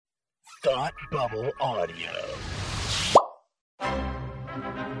Thought Bubble Audio.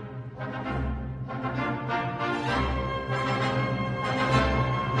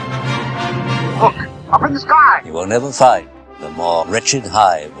 Look, up in the sky! You will never find the more wretched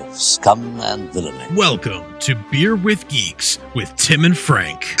hive of scum and villainy. Welcome to Beer with Geeks with Tim and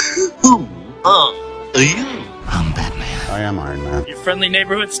Frank. Who are you? I'm Batman. I am Iron Man. Your friendly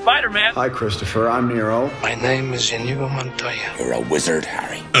neighborhood Spider-Man. Hi, Christopher. I'm Nero. My name is Inigo Montoya. You're a wizard,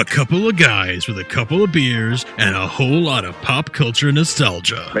 Harry. A couple of guys with a couple of beers and a whole lot of pop culture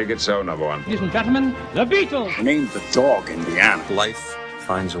nostalgia. Make it so, number one. Ladies and gentlemen, the Beatles. Name the dog, Indiana. Life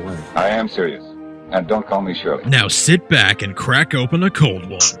finds a way. I am serious. And don't call me Shirley. Now sit back and crack open a cold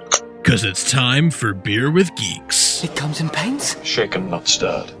one, because it's time for Beer with Geeks. It comes in paints? Shaken, not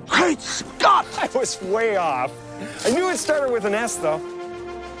stirred. Great Scott! I was way off. I knew it started with an S, though.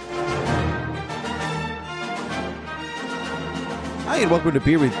 Hi, and welcome to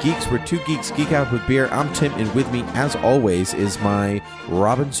Beer with Geeks, where two geeks geek out with beer. I'm Tim, and with me, as always, is my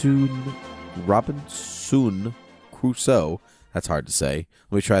Robinson Crusoe. That's hard to say.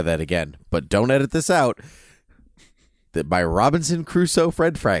 Let me try that again, but don't edit this out. My Robinson Crusoe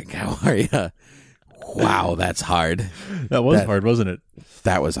friend Frank. How are you? Wow, that's hard. That was hard, wasn't it?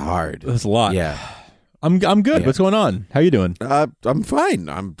 That was hard. That's a lot. Yeah. I'm good. Yeah. What's going on? How you doing? I'm fine.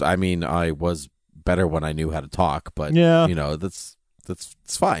 I was better when I knew how to talk, but yeah, you know, it's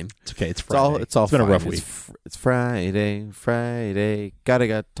fine. It's okay. It's Friday. It's been fine. A rough week. It's Friday. Gotta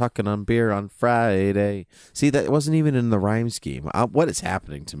get talking on beer on Friday. See, that wasn't even in the rhyme scheme. What is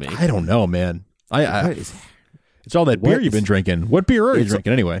happening to me? I don't know, man. It's all that beer you've been drinking. What beer are you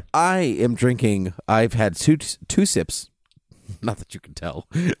drinking anyway? I am drinking. I've had two sips. Not that you can tell.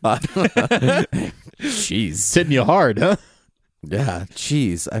 Jeez. It's hitting you hard, huh? Yeah,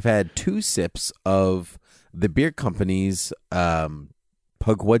 jeez. I've had 2 sips of the beer company's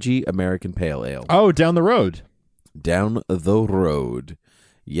Pugwudgie American Pale Ale. Oh, down the road. Down the road.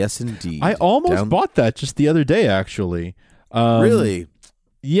 Yes, indeed. I almost bought that just the other day, actually. Really?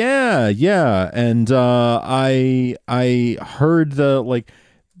 Yeah. And I heard there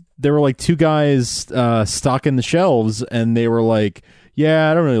were 2 guys stocking the shelves, and they were like,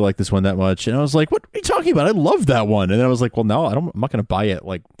 yeah, I don't really like this one that much. And I was like, what are you talking about? I love that one. And then I was like, well, no, I'm not going to buy it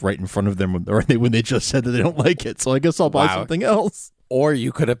right in front of them when they just said that they don't like it. So I guess I'll buy something else. Or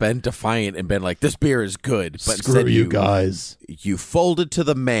you could have been defiant and been like, this beer is good. But screw you guys. You folded to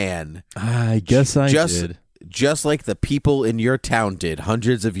the man. I guess I did. Just like the people in your town did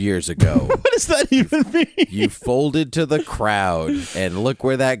hundreds of years ago. What does that even mean? You folded to the crowd, and look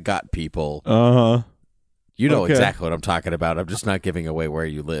where that got people. Uh-huh. You know exactly what I'm talking about. I'm just not giving away where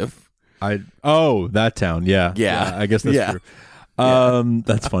you live. That town. Yeah. I guess that's true.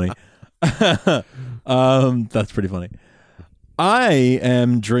 That's funny. That's pretty funny. I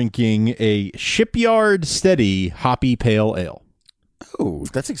am drinking a Shipyard Steady Hoppy Pale Ale. Oh,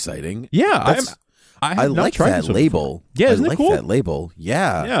 that's exciting. Yeah, I like that label. Yeah, isn't it cool? I like that label.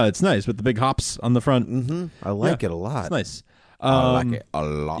 Yeah. Yeah, it's nice with the big hops on the front. Mm-hmm. I like it a lot. It's nice. I like it a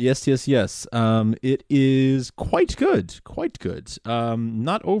lot. Yes. It is quite good.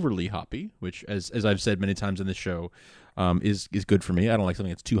 Not overly hoppy, which, as I've said many times in this show, is good for me. I don't like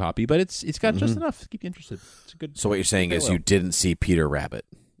something that's too hoppy, but it's got just enough to keep you interested. It's a good. So what you're saying is you didn't see Peter Rabbit.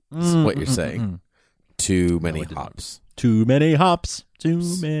 That's what you're saying. Too many hops. Too many hops. Too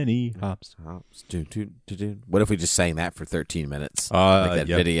many hops. What if we just sang that for 13 minutes? Like that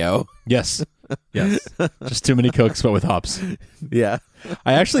video. Yes. Just too many Cokes, but with hops. Yeah.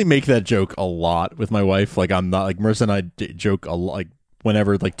 I actually make that joke a lot with my wife. I'm not Marissa and I joke a lot.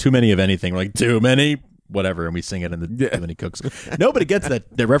 Whenever too many of anything, we're too many whatever, and we sing it in the too many Cokes. Nobody gets that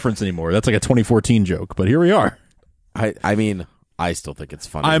reference anymore. That's a 2014 joke, but here we are. I mean, I still think it's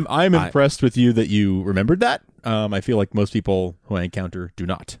funny. I'm impressed with you that you remembered that. I feel like most people who I encounter do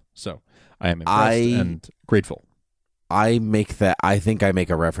not. So I am impressed and grateful. I think I make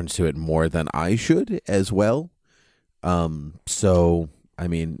a reference to it more than I should as well. So I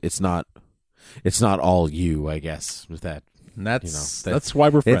mean, it's not all you, I guess, with that. And that's why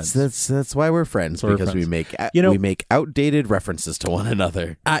we're friends. That's why we're friends, because we make outdated references to one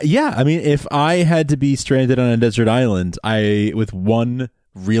another. Yeah, I mean, if I had to be stranded on a desert island, with one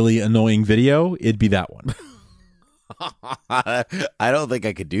really annoying video, it'd be that one. I don't think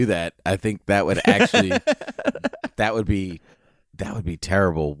I could do that. I think that would actually that would be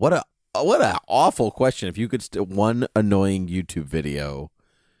terrible. What a awful question. If you could one annoying YouTube video,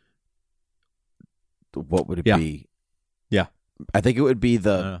 what would it be? Yeah. I think it would be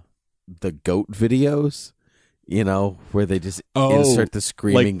the goat videos, where they just insert the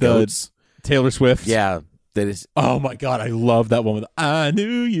screaming goats. Taylor Swift. Yeah. That is. Oh my god, I love that one with I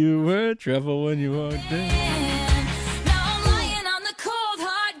knew you were trouble when you walked in.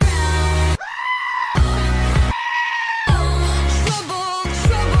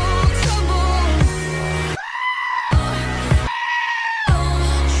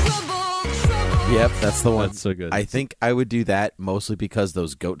 Yep, that's the one. That's so good. I think I would do that mostly because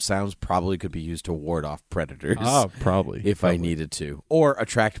those goat sounds probably could be used to ward off predators. Oh, probably. If I needed to. Or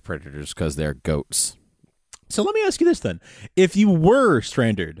attract predators because they're goats. So let me ask you this then. If you were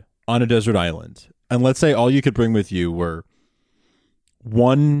stranded on a desert island, and let's say all you could bring with you were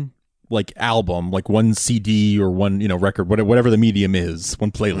one like album, like one CD or one, record, whatever the medium is,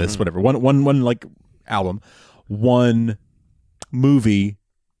 one playlist, whatever, one like album, one movie,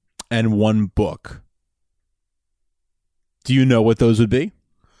 and one book. Do you know what those would be?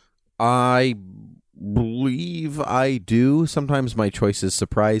 I believe I do. Sometimes my choices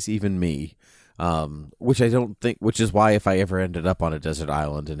surprise even me. Which is why if I ever ended up on a desert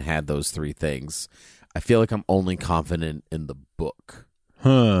island and had those three things, I feel like I'm only confident in the book.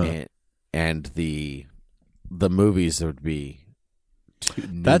 And the movies would be too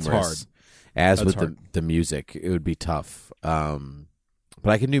numerous. That's hard. As with the music, it would be tough. But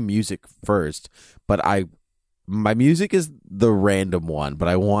I can do music first. But my music is the random one, but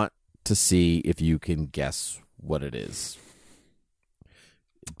I want to see if you can guess what it is.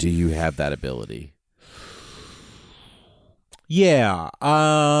 Do you have that ability? Yeah.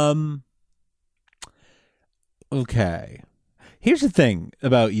 Okay. Here's the thing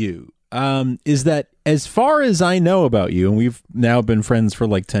about you. Is that as far as I know about you, and we've now been friends for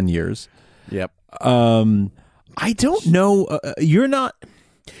like 10 years. Yep. I don't know. You're not.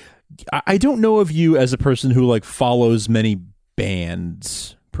 I don't know of you as a person who like follows many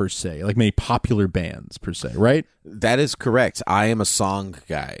bands per se, like many popular bands per se, right? That is correct. I am a song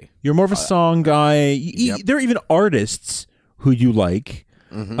guy. You're more of a song guy. Yep. There are even artists who you like.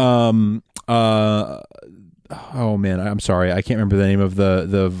 Mm-hmm. Oh man, I'm sorry, I can't remember the name of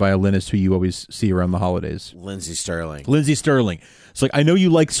the violinist who you always see around the holidays. Lindsey Sterling. It's like I know you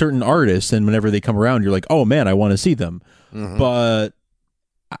like certain artists, and whenever they come around, you're like, oh man, I want to see them. Mm-hmm. But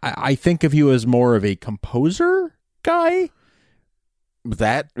I think of you as more of a composer guy.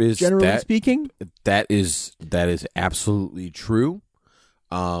 That is generally speaking. That is absolutely true.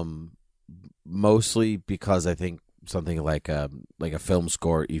 Mostly because I think something like a film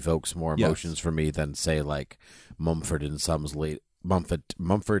score evokes more emotions for me than say like Mumford and Sons'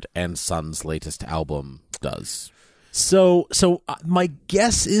 latest album does. So my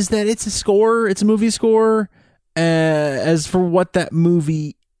guess is that it's a score. It's a movie score. As for what that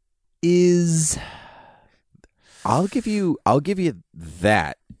movie is, I'll give you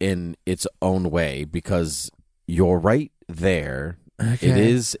that in its own way because you're right there. Okay.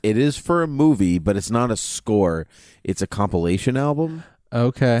 It is for a movie, but it's not a score. It's a compilation album.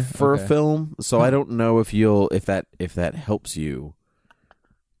 Okay. For a film. So I don't know if that helps you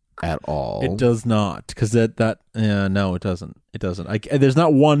at all. It does not, because no, it doesn't. It doesn't. There's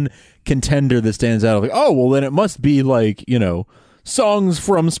not one contender that stands out. Like, oh, well, then it must be like songs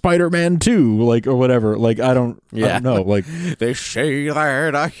from Spider-Man 2, like or whatever. Like I don't know. Like they say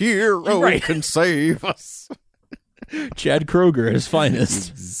that a hero can save us. Chad Kroger at his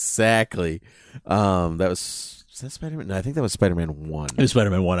finest. Exactly. Was that Spider-Man? No, I think that was Spider-Man 1. It was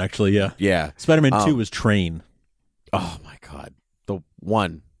Spider-Man 1, actually. Yeah. Yeah. Spider-Man 2 was Train. Oh my God, the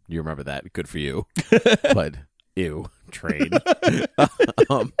one. You remember that? Good for you. But ew, Train.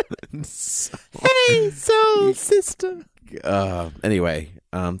 Hey, soul sister. Anyway,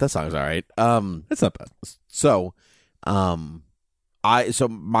 that song's all right. It's not bad. So,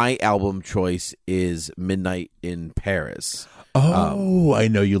 my album choice is Midnight in Paris. Oh, I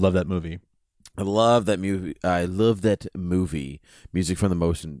know you love that movie. I love that movie. I love that movie. Music from the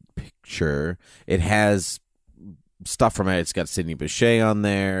motion picture. It has stuff from it. It's got Sidney Bechet on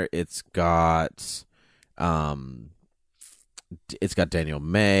there. It's got Daniel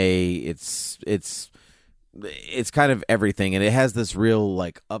May. It's kind of everything, and it has this real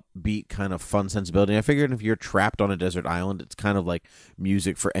like upbeat kind of fun sensibility. And I figured if you're trapped on a desert island, it's kind of like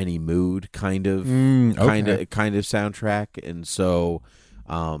music for any mood kind of soundtrack. And so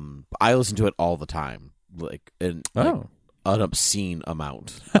I listen to it all the time, like an obscene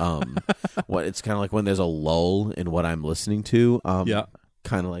amount. It's kind of like when there's a lull in what I'm listening to.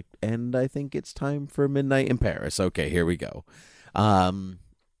 Kind of like, and I think it's time for Midnight in Paris. Okay, here we go. And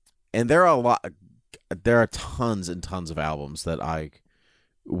there are tons and tons of albums that I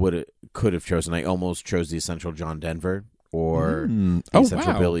could have chosen. I almost chose The Essential John Denver or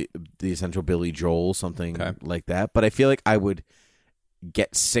The Essential Billy Joel, something like that. But I feel like I would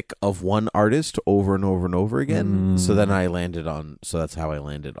get sick of one artist over and over and over again. So then I landed on. So that's how I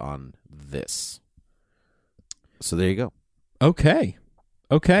landed on this. So there you go. Okay.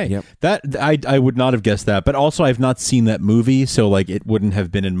 Yep. That I would not have guessed that, but also I've not seen that movie, so like it wouldn't have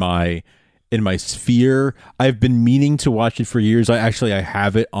been in my sphere. I've been meaning to watch it for years. I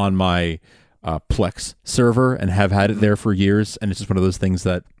have it on my Plex server and have had it there for years, and it's just one of those things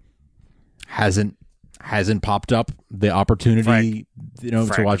that hasn't popped up. The opportunity,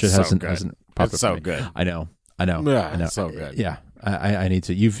 to watch it hasn't popped up. So good. I know. Yeah, so good. Yeah, I need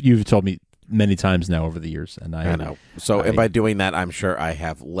to. You've told me many times now over the years, and I know. So by doing that, I'm sure I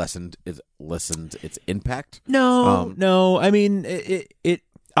have lessened its impact. No. I mean,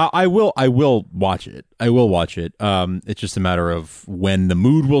 I will watch it. I will watch it. It's just a matter of when the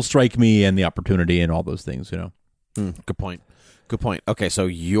mood will strike me and the opportunity and all those things. Good point. Okay, so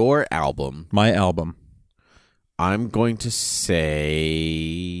your album, my album. I'm going to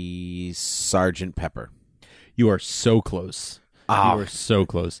say Sgt. Pepper. You are so close. Oh. You are so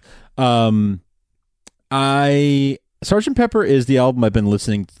close. Sgt. Pepper is the album I've been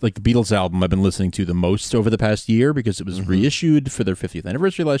listening, like the Beatles album I've been listening to the most over the past year because it was reissued for their 50th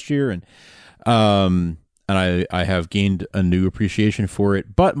anniversary last year, and I have gained a new appreciation for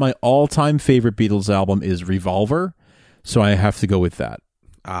it. But my all-time favorite Beatles album is Revolver, so I have to go with that.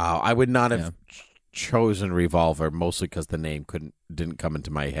 I would not have chosen Revolver, mostly because the name didn't come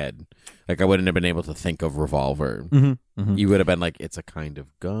into my head. Like I wouldn't have been able to think of Revolver. You would have been like, it's a kind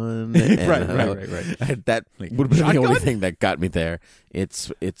of gun. And, right. That would have been the only thing that got me there.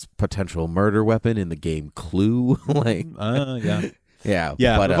 It's potential murder weapon in the game Clue. Yeah.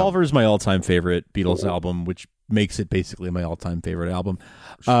 But, Revolver is my all-time favorite Beatles album, which makes it basically my all-time favorite album.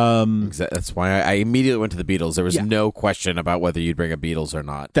 That's why I immediately went to the Beatles. There was no question about whether you'd bring a Beatles or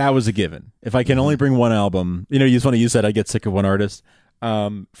not. That was a given. If I can only bring one album, it's funny you said I get sick of one artist.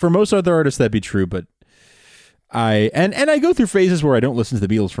 For most other artists, that'd be true, but I go through phases where I don't listen to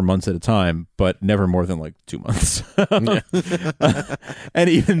the Beatles for months at a time, but never more than like 2 months. And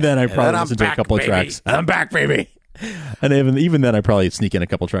even then, I probably listen to a couple of tracks. I'm back, baby. And even then, I probably sneak in a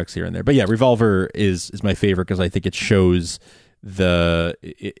couple tracks here and there. But yeah, Revolver is my favorite because I think it shows the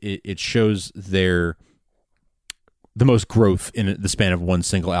most growth in the span of one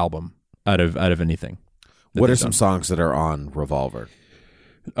single album out of anything. What are some songs that are on Revolver?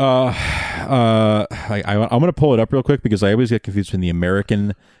 I'm going to pull it up real quick because I always get confused between the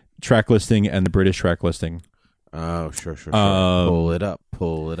American track listing and the British track listing. Oh, sure. Pull it up.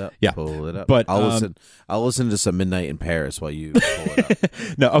 Yeah, pull it up. But I'll listen to some Midnight in Paris while you pull it up.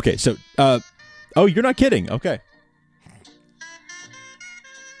 No, okay. So, you're not kidding. Okay.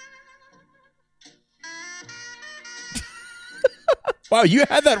 Wow, you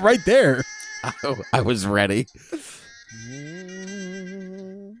had that right there. I was ready.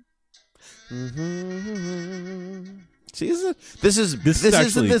 See, this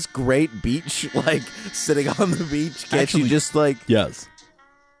isn't this great beach, like sitting on the beach. Can't you just like yes?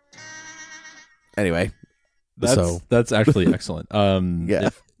 Anyway, that's actually excellent. Yeah,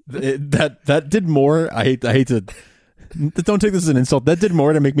 that did more. I hate to. Don't take this as an insult. That did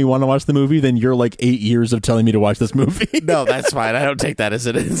more to make me want to watch the movie than your 8 years of telling me to watch this movie. No, that's fine. I don't take that as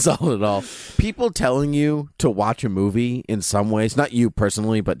an insult at all. People telling you to watch a movie in some ways, not you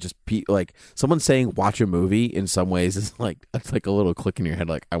personally, but just someone saying watch a movie in some ways is it's like a little click in your head.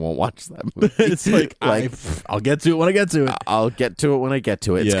 Like I won't watch that movie. It's I'll get to it when I get to it. I'll get to it when I get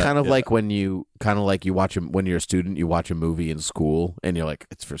to it. It's kind of like when you watch when you're a student, you watch a movie in school and you're like,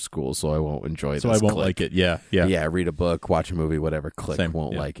 it's for school, so I won't enjoy it. So I won't like it. Yeah. Read a book, watch a movie, whatever. Click. Same.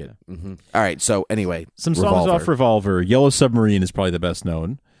 Won't like it. Mm-hmm. All right. So anyway, some songs off Revolver. Yellow Submarine is probably the best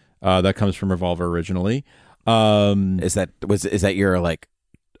known. That comes from Revolver originally. Is that your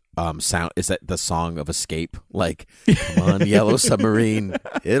sound? Is that the song of Escape? Like, come on, Yellow Submarine,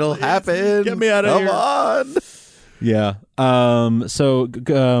 it'll happen. Get me out of here. Come on. Yeah. So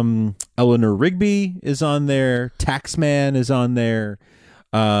Eleanor Rigby is on there. Taxman is on there.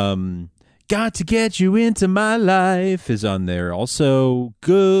 Got to Get You Into My Life is on there. Also,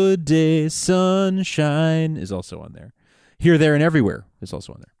 Good Day Sunshine is also on there. Here, There, and Everywhere is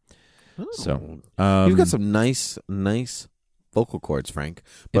also on there. Oh. So you've got some nice vocal cords, Frank,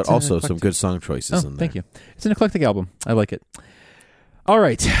 but also some good song choices in there. Thank you. It's an eclectic album. I like it. All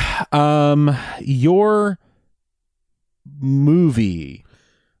right. Your movie.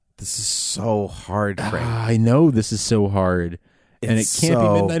 This is so hard, Frank. I know this is so hard. And it can't be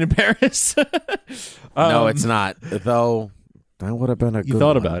Midnight in Paris. No, it's not. Though that would have been a good You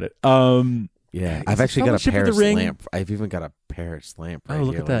thought one. about it. Yeah, Is I've it actually got a Fellowship of the Paris Ring? lamp. I've even got a Paris lamp right Oh,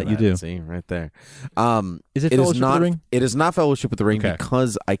 look here. at that. You do. See, right there. Is it It is Fellowship not. of the Ring? It is not Fellowship with the Ring Okay.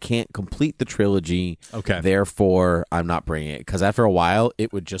 because I can't complete the trilogy. Okay. Therefore, I'm not bringing it because after a while,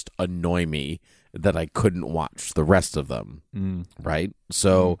 it would just annoy me that I couldn't watch the rest of them. Right.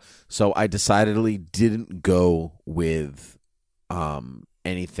 So I decidedly didn't go with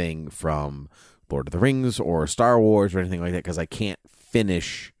anything from Lord of the Rings or Star Wars or anything like that because I can't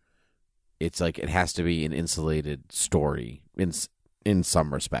finish. It's like it has to be an insulated story in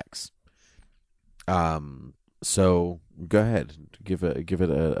some respects. So go ahead, give it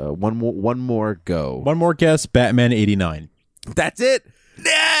a one more go. One more guess. Batman 89. That's it.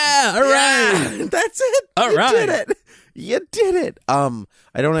 Yeah. All right. Yeah, that's it. All you right. did it. You did it. I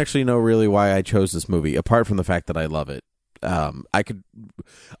don't actually know really why I chose this movie, apart from the fact that I love it. I could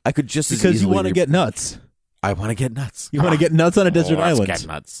just as Because you easily want to get nuts. I want to get nuts. You want to get nuts on a desert Let's island. Get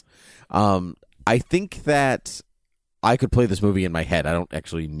nuts. I think that I could play this movie in my head. I don't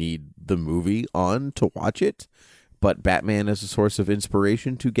actually need the movie on to watch it, but Batman is a source of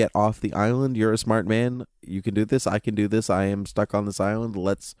inspiration to get off the island. You're a smart man. You can do this. I can do this. I am stuck on this island.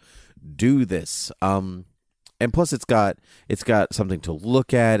 Let's do this. And plus, it's got something to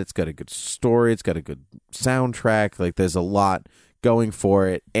look at. It's got a good story. It's got a good soundtrack. Like there's a lot going for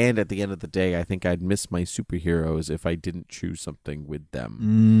it. And at the end of the day, I think I'd miss my superheroes if I didn't choose something with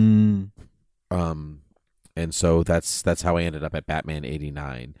them. And so that's how I ended up at Batman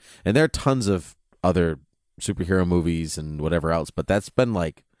 89. And there are tons of other superhero movies and whatever else, but that's been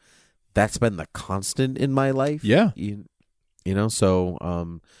the constant in my life. Yeah. You know,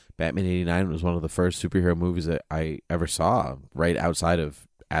 so Batman 89 was one of the first superhero movies that I ever saw right outside of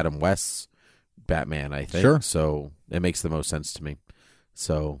Adam West's Batman, I think. Sure. So it makes the most sense to me.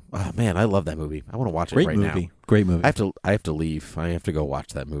 So, oh man, I love that movie. I want to watch it right now. Great movie. I have to leave. I have to go watch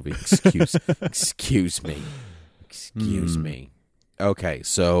that movie. Excuse me. Okay,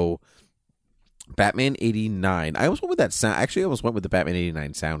 so Batman 89. I almost went with that sound. Actually, I almost went with the Batman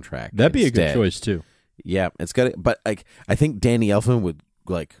 89 soundtrack. That'd be instead. a good choice too. Yeah, it's got it. But like, I think Danny Elfman would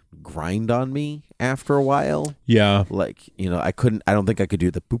like grind on me after a while. Yeah, like I couldn't. I don't think I could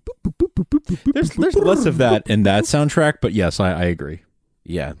do the boop boop boop boop boop boop boop. There's less of that in that soundtrack, but yes, I agree.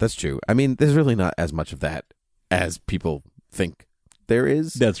 Yeah, that's true. I mean, there's really not as much of that as people think there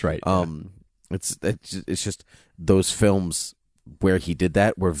is. That's right. It's just those films where he did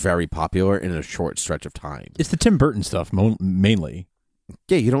that were very popular in a short stretch of time. It's the Tim Burton stuff mainly.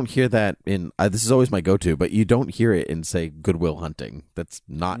 Yeah, you don't hear that in. This is always my go-to, but you don't hear it in, say, Good Will Hunting. That's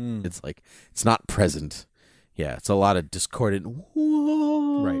not. It's like it's not present. Yeah, it's a lot of discordant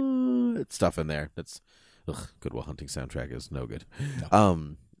right stuff in there. That's Good Will Hunting soundtrack is no good.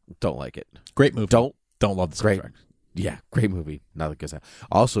 No. Don't like it. Great movie. Don't love the soundtrack. Great. Yeah, great movie. Not a good sound.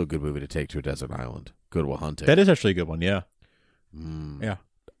 Also a good movie to take to a desert island. Good Will Hunting. That is actually a good one. Yeah. Yeah.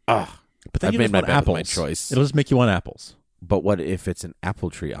 But then I've you made just want my apples. My choice. It'll just make you want apples. But what if it's an apple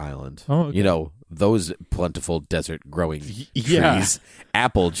tree island? Oh, okay. You know, those plentiful desert growing Yeah. trees,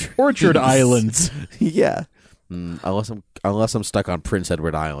 apple trees. Orchard islands. Yeah. Unless I'm stuck on Prince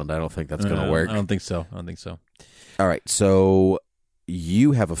Edward Island, I don't think that's going to work. I don't think so. All right. So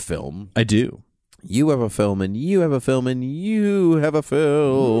you have a film. I do. You have a film, and you have a film, and you have a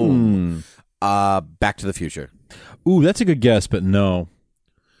film. Back to the Future. Ooh, that's a good guess, but no.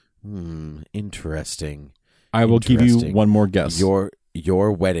 Interesting. I will give you one more guess.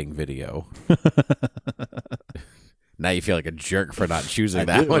 Your wedding video. Now you feel like a jerk for not choosing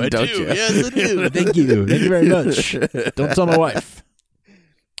that one, don't you? Yes, I do. Thank you. Thank you very much. Don't tell my wife.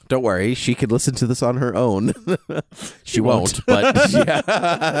 Don't worry, she can listen to this on her own. She won't, but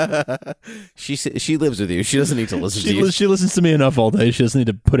yeah. She lives with you. She doesn't need to listen to you. She listens to me enough all day. She doesn't need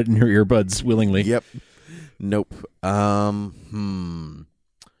to put it in her earbuds willingly. Yep. Nope. I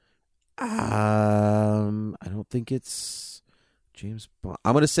don't think it's James Bond.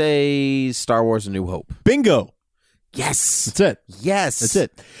 I'm going to say Star Wars: A New Hope. Bingo. Yes. That's it. Yes. That's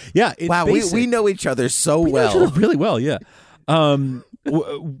it. Yeah. Wow, we know each other so well. Know each other really well, yeah.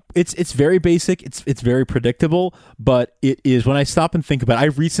 It's very basic. It's very predictable, but it is when I stop and think about it. I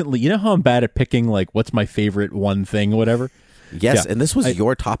recently, you know how I'm bad at picking like what's my favorite one thing or whatever? Yes, Yeah. and this was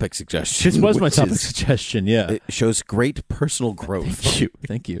your topic suggestion. This was my topic suggestion, yeah. It shows great personal growth.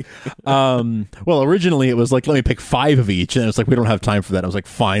 Thank you. Well, originally it was like, let me pick 5 of each, and it was like, we don't have time for that. I was like,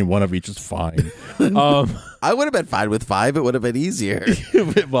 fine, 1 of each is fine. I would have been fine with 5. It would have been easier.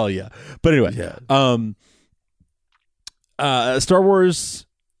 Well, yeah. But anyway, Star Wars: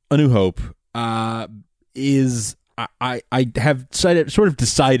 A New Hope is I have sort of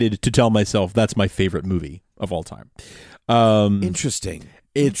decided to tell myself that's my favorite movie of all time. Interesting.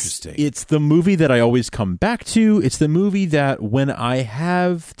 Interesting. It's the movie that I always come back to. It's the movie that when I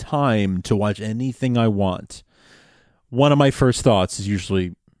have time to watch anything I want, one of my first thoughts is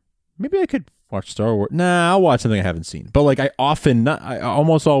usually, maybe I could watch Star Wars. Nah, I'll watch something I haven't seen. But like I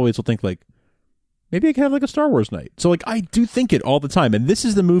almost always will think like, maybe I could have like a Star Wars night. So like I do think it all the time. And this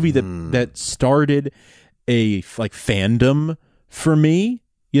is the movie that started a like fandom for me,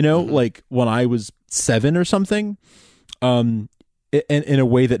 you know, like when I was 7 or something. In a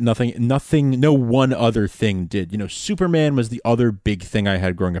way that no one other thing did. You know, Superman was the other big thing I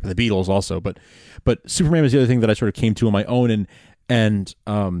had growing up, and the Beatles also, but Superman was the other thing that I sort of came to on my own,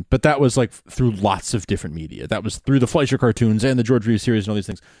 but that was like through lots of different media. That was through the Fleischer cartoons and the George Reeves series and all these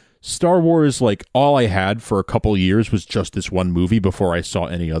things. Star Wars, like all I had for a couple years was just this one movie before I saw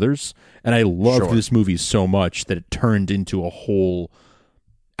any others, and I loved this movie so much that it turned into a whole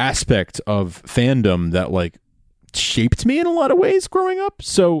aspect of fandom that like shaped me in a lot of ways growing up.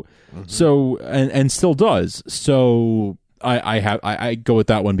 So and still does. So I go with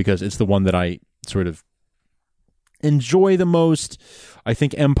that one because it's the one that I sort of enjoy the most. I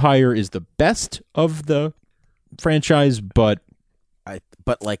think Empire is the best of the franchise, but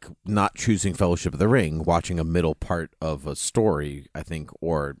like not choosing Fellowship of the Ring, watching a middle part of a story, I think,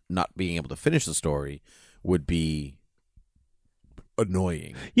 or not being able to finish the story would be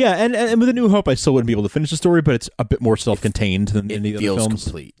annoying. Yeah, and with A New Hope, I still wouldn't be able to finish the story, but it's a bit more self-contained than any other films. It feels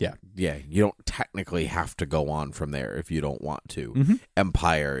complete. Yeah. You don't technically have to go on from there if you don't want to.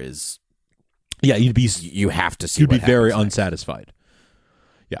 Empire is. Yeah, you have to see. You'd be very unsatisfied.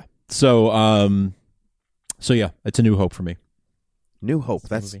 Yeah. So yeah, it's A New Hope for me. New Hope.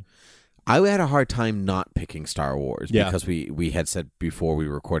 I had a hard time not picking Star Wars because we had said before we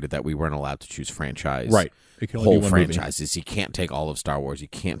recorded that we weren't allowed to choose franchise. Right. Whole franchises. You can't take all of Star Wars. You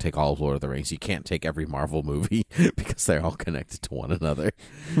can't take all of Lord of the Rings. You can't take every Marvel movie because they're all connected to one another.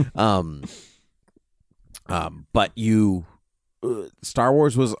 But Star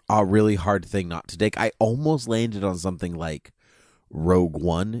Wars was a really hard thing not to take. I almost landed on something like Rogue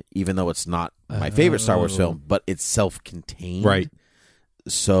One, even though it's not my favorite Star Wars film, but it's self-contained. Right.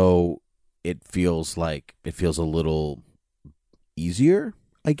 So it feels a little easier,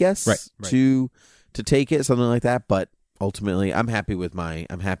 I guess, to take it, something like that. But ultimately, I'm happy with my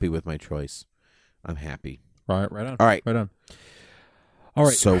choice. I'm happy. Right on. All right. Right on. All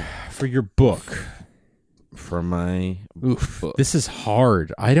right. So for your book, for my book, this is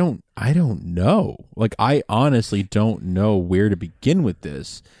hard. I don't know. Like I honestly don't know where to begin with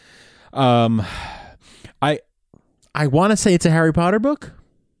this. I want to say it's a Harry Potter book.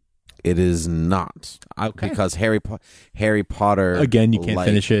 It is not. Okay. Because Harry Potter again, you can't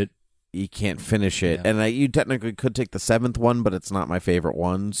finish it. You can't finish it, and you technically could take the 7th one, but it's not my favorite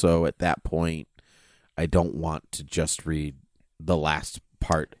one. So at that point, I don't want to just read the last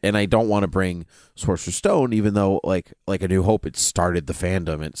part, and I don't want to bring Sorcerer's Stone, even though like A New Hope, it started the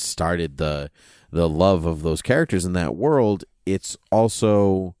fandom, it started the love of those characters in that world. It's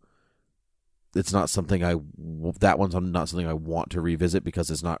also. It's not something not something I want to revisit because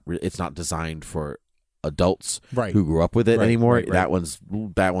it's not designed for adults who grew up with it anymore. Right. That one's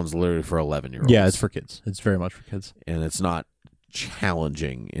literally for 11-year-olds. Yeah, it's for kids. It's very much for kids, and it's not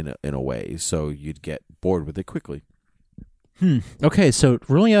challenging in a way, so you'd get bored with it quickly. Okay, so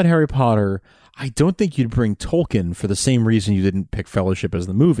ruling out Harry Potter, I don't think you'd bring Tolkien for the same reason you didn't pick Fellowship as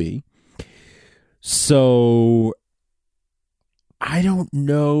the movie. So. I don't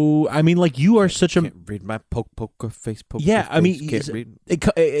know. I mean, like you are such a read my poker face. Yeah, I mean,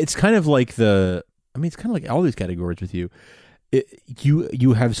 it's kind of like it's kind of like all these categories with you.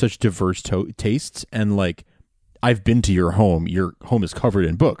 You have such diverse tastes, and like I've been to your home. Your home is covered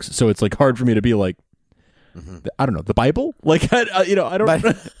in books, so it's like hard for me to be like, I don't know, the Bible. Like I don't.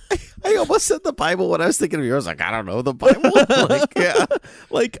 I almost said the Bible when I was thinking of yours. Like I don't know the Bible. Like yeah,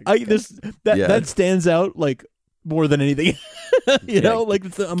 like that stands out like. More than anything, know, like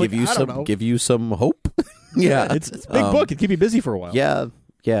I'm give you some hope. Yeah, it's a big book. It'd keep you busy for a while.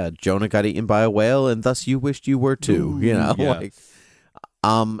 Yeah. Jonah got eaten by a whale, and thus you wished you were too.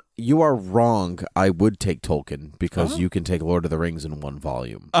 You are wrong. I would take Tolkien because you can take Lord of the Rings in one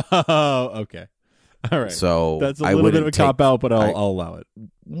volume. Oh, okay. All right. So that's a little bit of a cop-out, but I'll allow it.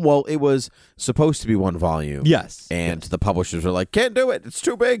 Well, it was supposed to be one volume. Yes. And the publishers were like, can't do it. It's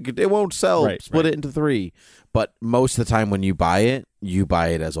too big. It won't sell. Split it into 3. But most of the time when you buy it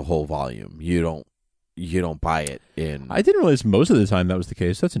as a whole volume. You don't buy it in... I didn't realize most of the time that was the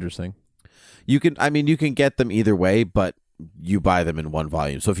case. That's interesting. You can get them either way, but you buy them in one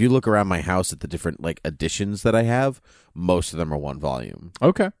volume. So if you look around my house at the different like editions that I have, most of them are one volume.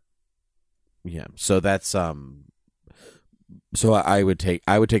 Okay. Yeah, so that's So I would take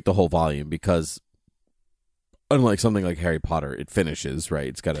the whole volume, because unlike something like Harry Potter, it finishes, right?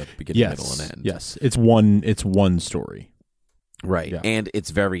 It's got a beginning, middle, and end. Yes, it's one story, right? Yeah. And it's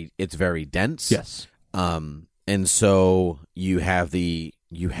very dense. Yes. And so you have the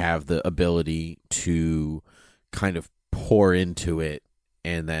ability to kind of pour into it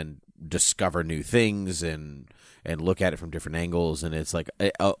and then discover new things and look at it from different angles. And it's like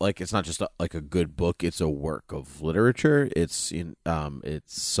it's not just like a good book; it's a work of literature. It's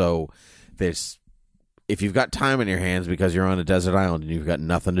so there's. If you've got time on your hands because you're on a desert island and you've got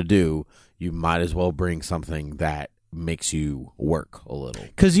nothing to do, you might as well bring something that makes you work a little.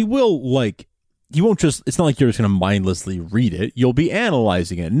 Because you won't just, it's not like you're just going to mindlessly read it. You'll be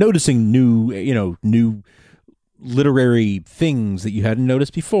analyzing it, noticing new literary things that you hadn't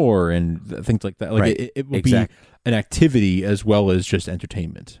noticed before and things like that. Like right. it will be an activity as well as just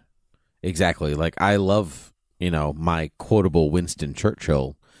entertainment. Exactly. Like I love, my quotable Winston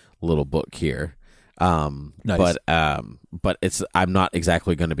Churchill little book here. Nice. But I'm not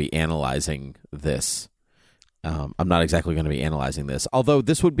exactly going to be analyzing this. Although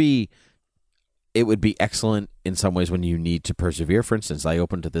it would be excellent in some ways when you need to persevere. For instance, I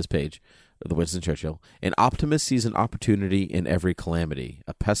opened to this page, the Winston Churchill. An optimist sees an opportunity in every calamity.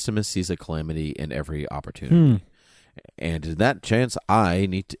 A pessimist sees a calamity in every opportunity. And in that chance,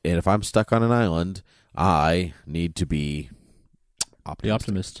 and if I'm stuck on an island, I need to be optimistic. The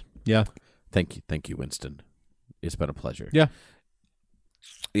optimist. Yeah. Thank you, Winston. It's been a pleasure. Yeah.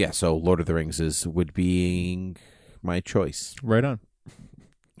 Yeah, so Lord of the Rings would be my choice. Right on.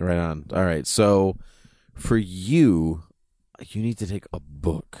 All right. So for you need to take a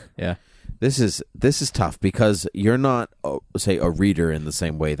book. Yeah. This is tough because you're not, say, a reader in the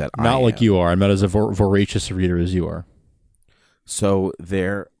same way that I am. Not like you are. I'm not as a voracious a reader as you are. So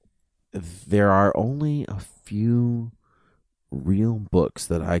there are only a few real books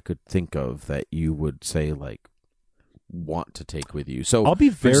that I could think of that you would say like want to take with you. So I'll be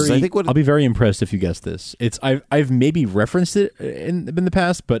very impressed if you guess this. I've maybe referenced it in the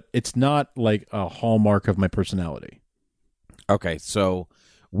past, but it's not like a hallmark of my personality. Okay, so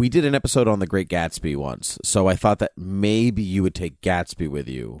we did an episode on The Great Gatsby once, so I thought that maybe you would take Gatsby with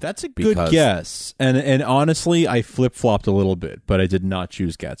you. That's a good guess. And honestly, I flip-flopped a little bit, but I did not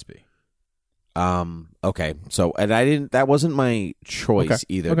choose Gatsby. Okay. So, and that wasn't my choice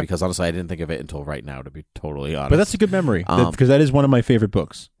either, Okay. because honestly, I didn't think of it until right now, to be totally honest. But that's a good memory, because that is one of my favorite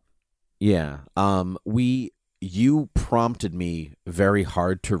books. Yeah. You prompted me very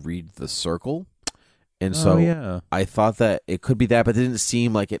hard to read The Circle. And so I thought that it could be that, but it didn't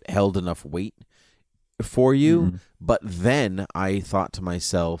seem like it held enough weight for you. Mm-hmm. But then I thought to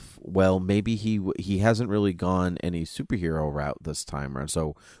myself, well, maybe he hasn't really gone any superhero route this time around.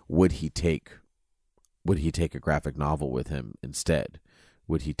 So would he take a graphic novel with him instead?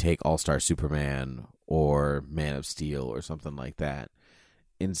 Would he take All-Star Superman or Man of Steel or something like that?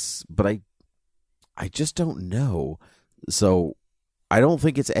 But I just don't know. So I don't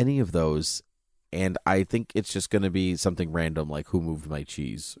think it's any of those. And I think it's just going to be something random, like Who Moved My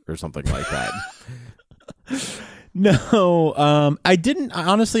Cheese or something like that. No, I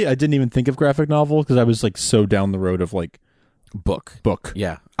didn't even think of graphic novel because I was like so down the road of like book.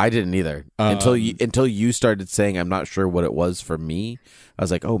 Yeah, I didn't either until you started saying I'm not sure what it was for me. I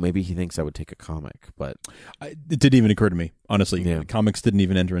was like, oh, maybe he thinks I would take a comic, but it didn't even occur to me, honestly. Yeah. Comics didn't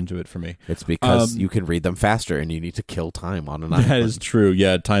even enter into it for me. It's because you can read them faster and you need to kill time on an island. That is true.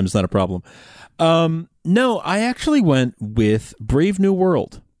 Yeah, time's not a problem. No, I actually went with Brave New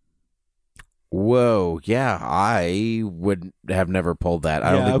World. Whoa, yeah, I would have never pulled that.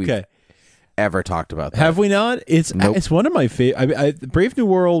 I don't think we've ever talked about that. Have we not? It's one of my favorite. Brave New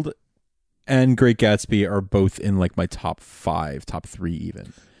World and Great Gatsby are both in like my top 5, top 3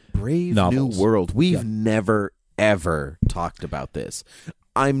 even. Brave novels. New World. We've never, ever talked about this.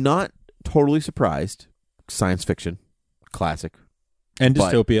 I'm not totally surprised. Science fiction, classic. And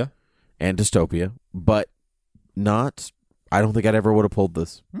dystopia. But not... I don't think I'd ever would have pulled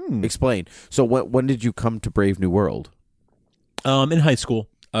this. Explain. So when did you come to Brave New World? In high school.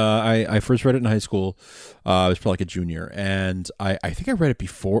 I first read it in high school. I was probably like a junior, and I think I read it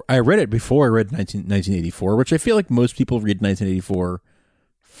before. I read 1984, which I feel like most people read 1984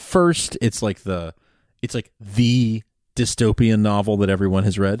 first. It's like the dystopian novel that everyone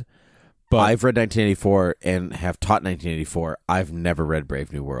has read. But I've read 1984 and have taught 1984. I've never read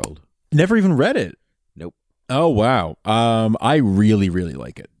Brave New World. Never even read it. Nope. Oh wow. I really, really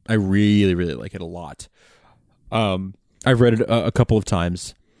like it. I really, really like it a lot. I've read it a couple of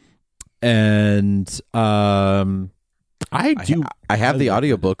times, and I have the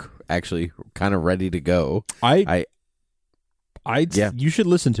audiobook actually kind of ready to go. I You should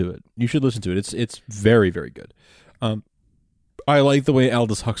listen to it. It's very, very good. I like the way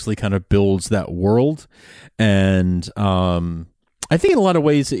Aldous Huxley kind of builds that world, and I think in a lot of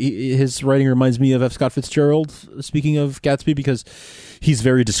ways his writing reminds me of F. Scott Fitzgerald. Speaking of Gatsby, because he's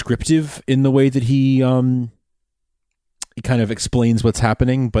very descriptive in the way that he kind of explains what's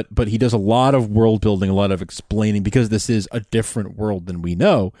happening, but he does a lot of world building, a lot of explaining, because this is a different world than we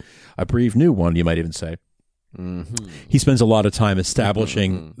know, a brave new one, you might even say. Mm-hmm. He spends a lot of time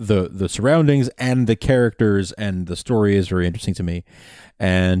establishing the surroundings and the characters, and the story is very interesting to me.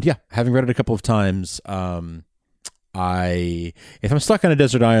 And yeah, having read it a couple of times, if I'm stuck on a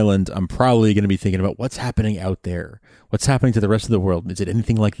desert island, I'm probably going to be thinking about what's happening out there. What's happening to the rest of the world? Is it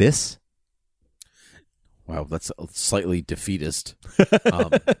anything like this? Wow, that's slightly defeatist. Hey,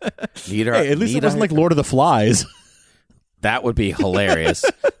 at least it wasn't like Lord of the Flies. That would be hilarious.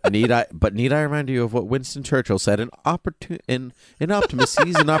 Need I remind you of what Winston Churchill said? An optimist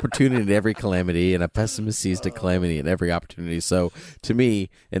sees an opportunity in every calamity, and a pessimist sees the calamity in every opportunity. So, to me,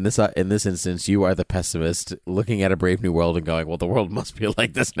 in this instance, you are the pessimist looking at a brave new world and going, "Well, the world must be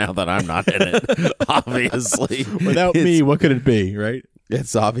like this now that I'm not in it." Obviously, without me, what could it be? Right?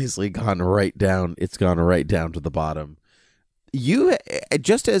 It's obviously gone right down. It's gone right down to the bottom. You,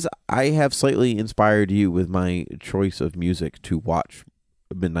 just as I have slightly inspired you with my choice of music to watch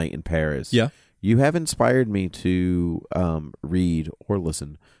Midnight in Paris. Yeah. You have inspired me to read or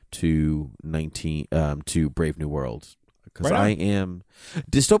listen to Brave New World, because right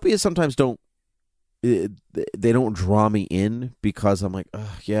dystopias sometimes don't draw me in, because I'm like,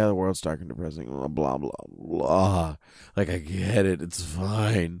 oh, yeah, the world's dark and depressing, blah blah blah blah. Like, I get it, it's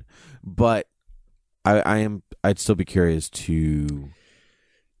fine, but I'd still be curious to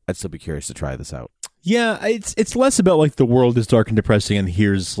try this out. Yeah, it's less about like the world is dark and depressing and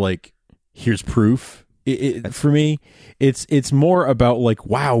here's proof. For me, it's more about like,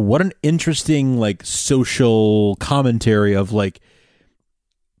 wow, what an interesting like social commentary of like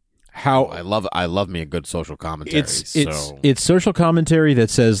how I love me a good social commentary. It's social commentary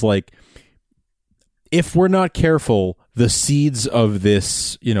that says like, if we're not careful, the seeds of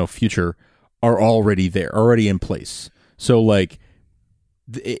this, future are already there, already in place. So like,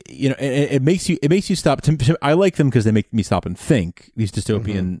 it makes you stop. I like them because they make me stop and think. These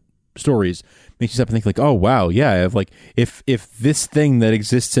dystopian stories makes you stop and think like, oh wow, yeah, if this thing that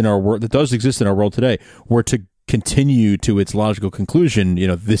exists in our world, that does exist in our world today, were to continue to its logical conclusion,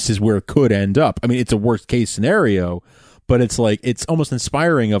 this is where it could end up. I mean, it's a worst case scenario, but it's like, it's almost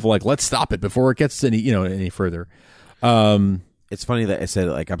inspiring of like, let's stop it before it gets any further. It's funny that I said,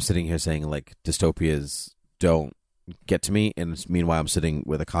 like, I'm sitting here saying like dystopias don't get to me, and meanwhile I'm sitting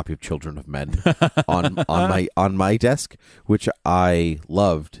with a copy of Children of Men on my desk, which I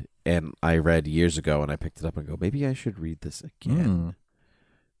loved and I read years ago, and I picked it up and go, maybe I should read this again.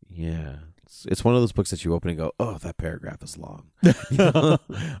 Yeah, it's one of those books that you open and go, oh, that paragraph is long.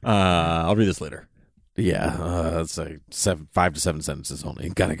 I'll read this later. Yeah, it's like 5 to 7 sentences only.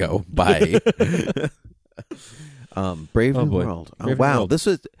 Gotta go. Bye. Brave New World. Oh, wow, this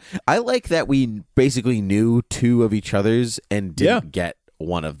was. I like that we basically knew two of each other's and didn't get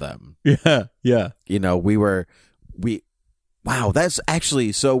one of them. Yeah, yeah. Wow, that's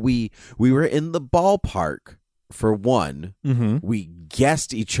actually, so we were in the ballpark for one. Mm-hmm. We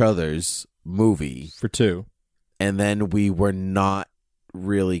guessed each other's movie for two, and then we were not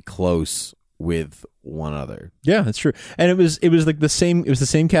really close with one other. Yeah, that's true. And it was like the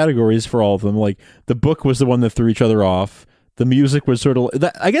same categories for all of them. Like, the book was the one that threw each other off. The music was sort of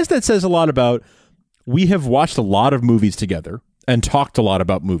I guess that says a lot about, we have watched a lot of movies together and talked a lot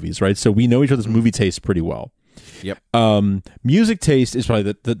about movies, right? So we know each other's movie taste pretty well. Yep. Music taste is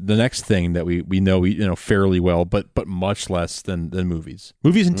probably the next thing that we know fairly well, but much less than movies.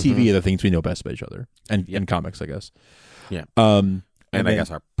 Movies and TV are the things we know best about each other, and comics, I guess. Yeah. And I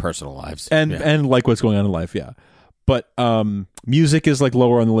guess our personal lives. And like what's going on in life, yeah. But music is like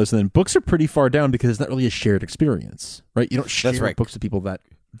lower on the list, and then books are pretty far down because it's not really a shared experience, right? You don't share books with people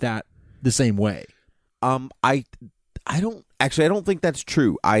that the same way. I don't think that's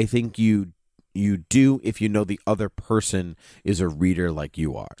true. I think you do if you know the other person is a reader like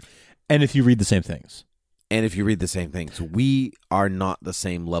you are. And if you read the same things. We are not the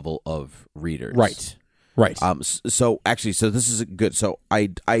same level of readers. Right. So this is good. So I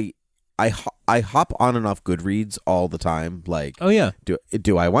hop on and off Goodreads all the time. Like, oh yeah,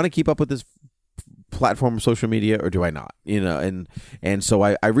 do I want to keep up with this platform of social media or do I not? And so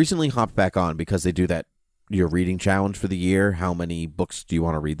I recently hopped back on because they do that, your reading challenge for the year. How many books do you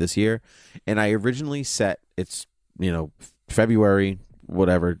want to read this year? And I originally set it's February,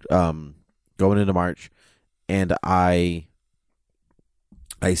 whatever, going into March, and I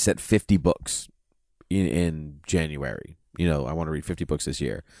I set 50 books in January. You know, I want to read 50 books this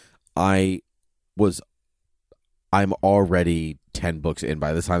year. I'm already 10 books in.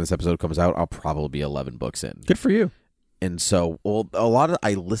 By the time this episode comes out, I'll probably be 11 books in. Good for you. And so,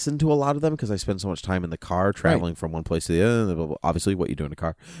 I listen to a lot of them because I spend so much time in the car traveling from one place to the other. Obviously, what you do in a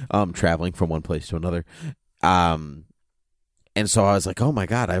car, traveling from one place to another. And so I was like, oh my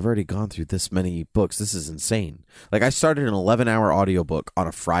God, I've already gone through this many books. This is insane. Like, I started an 11-hour audiobook on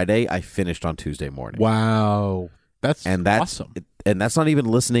a Friday. I finished on Tuesday morning. Wow. That's awesome. And that's not even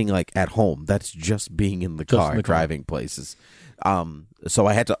listening like at home. That's just being in the car, driving places. So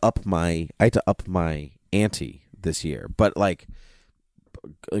I had to up my ante this year. But like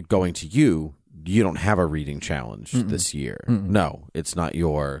going to you don't have a reading challenge this year. No, it's not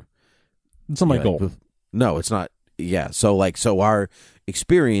your. It's not my goal. No, it's not. Yeah. So our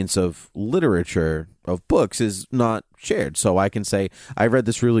experience of literature of books is not shared. So I can say I read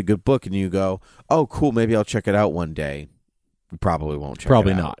this really good book, and you go, "Oh, cool. Maybe I'll check it out one day." You probably won't check it out.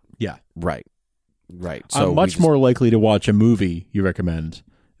 Probably not. Yeah. Right. So I'm much more likely to watch a movie you recommend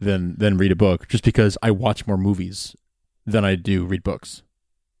than read a book, just because I watch more movies than I do read books.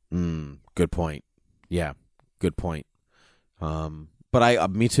 Good point. Yeah. Good point.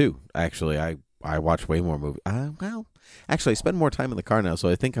 But me too. Actually, I watch way more movies. Well, actually, I spend more time in the car now, so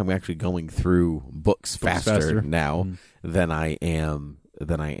I think I'm actually going through books faster now than I am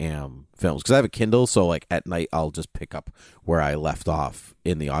films, because I have a Kindle. So like at night, I'll just pick up where I left off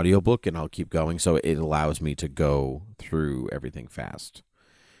in the audiobook, and I'll keep going. So it allows me to go through everything fast.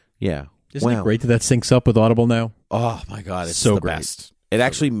 Yeah, isn't it great that syncs up with Audible now? Oh my God, it's so the great. best. It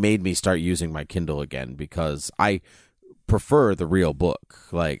actually made me start using my Kindle again, because I prefer the real book.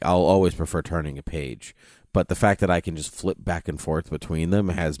 Like, I'll always prefer turning a page, but the fact that I can just flip back and forth between them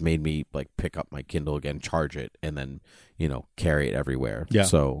has made me like pick up my Kindle again, charge it, and then carry it everywhere. Yeah.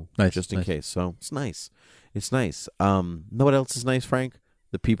 So just in case. So it's nice. It's nice. Know what else is nice, Frank?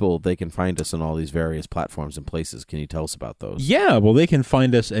 The people, they can find us on all these various platforms and places. Can you tell us about those? Yeah, well, they can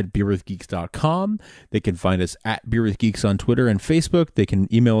find us at beerwithgeeks.com. They can find us at beerwithgeeks on Twitter and Facebook. They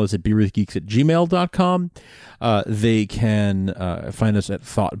can email us at beerwithgeeks@gmail.com. They can find us at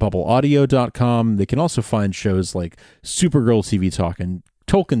thoughtbubbleaudio.com. They can also find shows like Supergirl TV Talk and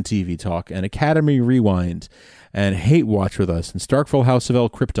Tolkien TV Talk and Academy Rewind and Hate Watch with us and Starkville House of El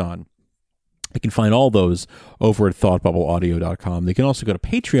Krypton. They can find all those over at thoughtbubbleaudio.com. They can also go to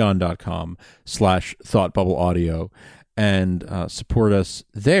patreon.com/thoughtbubbleaudio and support us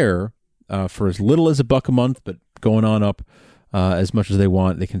there for as little as $1 a month, but going on up as much as they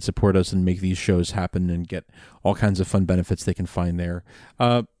want. They can support us and make these shows happen and get all kinds of fun benefits they can find there.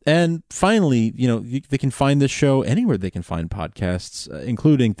 And finally, they can find this show anywhere they can find podcasts,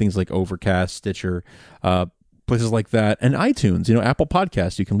 including things like Overcast, Stitcher, places like that, and iTunes, Apple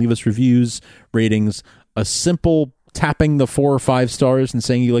Podcasts. You can leave us reviews, ratings. A simple tapping the 4 or 5 stars and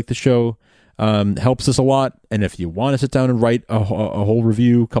saying you like the show helps us a lot. And if you want to sit down and write a whole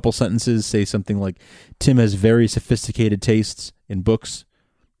review, couple sentences, say something like Tim has very sophisticated tastes in books,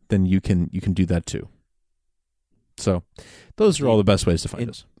 then you can do that too. So those are all the best ways to find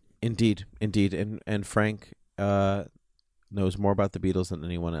us. Indeed. And Frank knows more about the Beatles than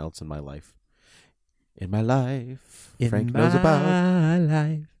anyone else in my life. Frank knows about my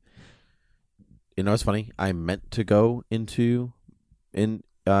life. It's funny. I meant to go into in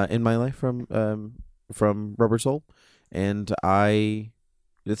my life from Rubber Soul, and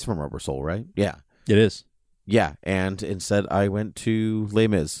it's from Rubber Soul, right? Yeah, it is. Yeah, and instead I went to Les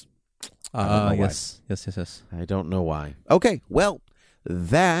Mis. Yes. I don't know why. Okay, well,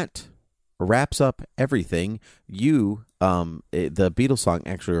 that wraps up everything. The Beatles song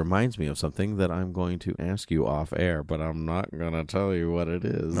actually reminds me of something that I'm going to ask you off air, but I'm not going to tell you what it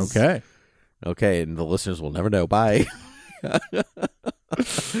is. Okay, and the listeners will never know. Bye.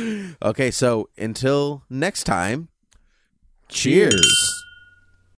 Okay, so until next time, cheers.